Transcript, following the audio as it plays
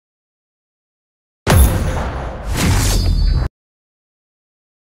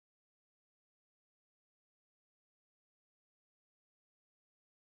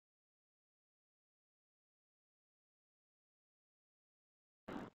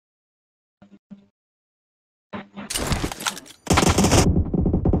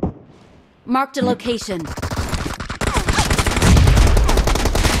Marked a location.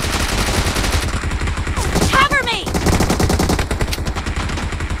 Cover me!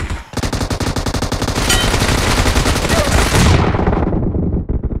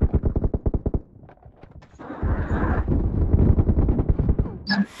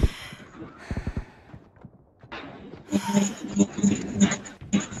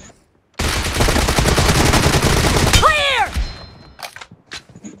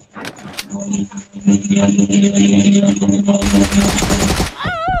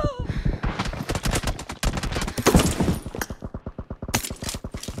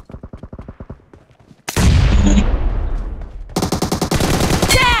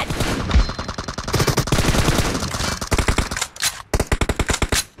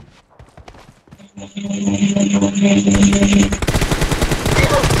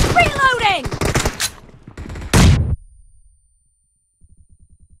 Reloading!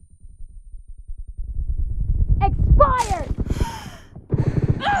 Expired!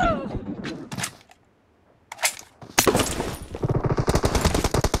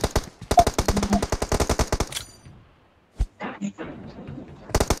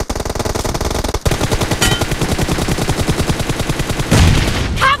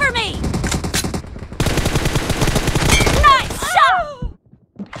 Cover me! Nice shot!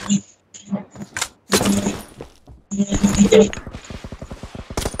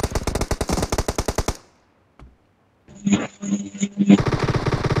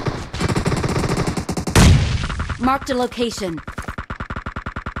 Marked a location.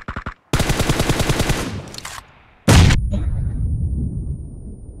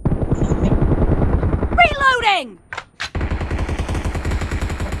 Reloading!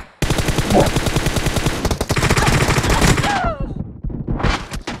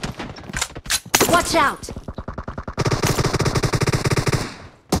 Watch out!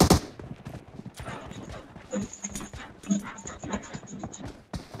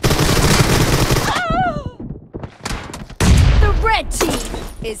 The red team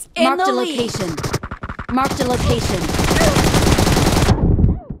is in Marked the a lead. location. Marked a location.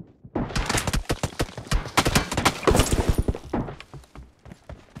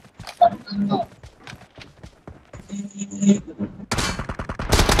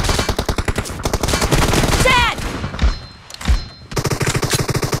 Dead!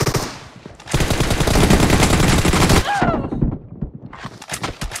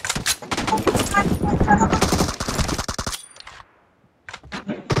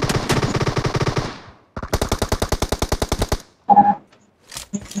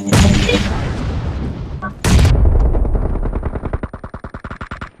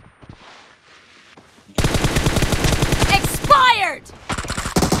 Expired!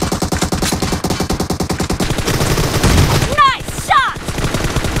 Nice shot!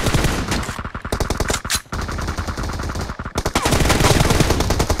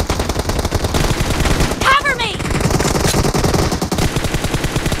 Cover me!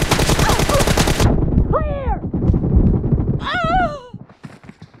 Clear!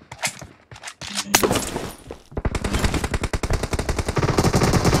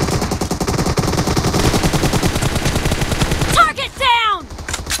 Target down!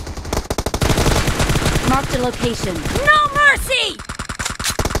 Marked a location. No mercy!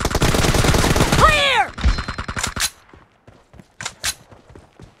 Clear!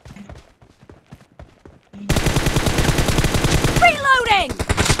 Reloading!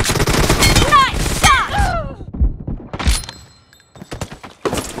 Nice shot!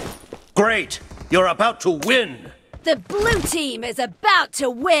 Great! You're about to win! The blue team is about to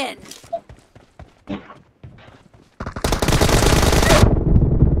win!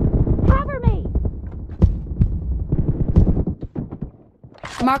 Cover me!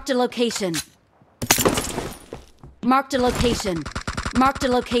 Marked a location. Marked a location. Marked a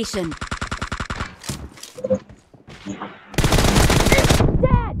location.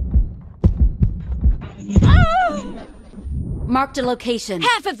 Dead! Marked a location.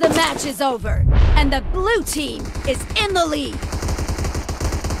 Half of the match is over, and the blue team is in the lead.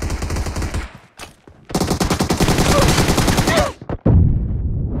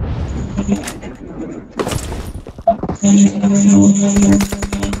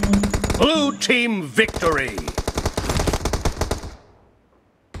 Blue team victory!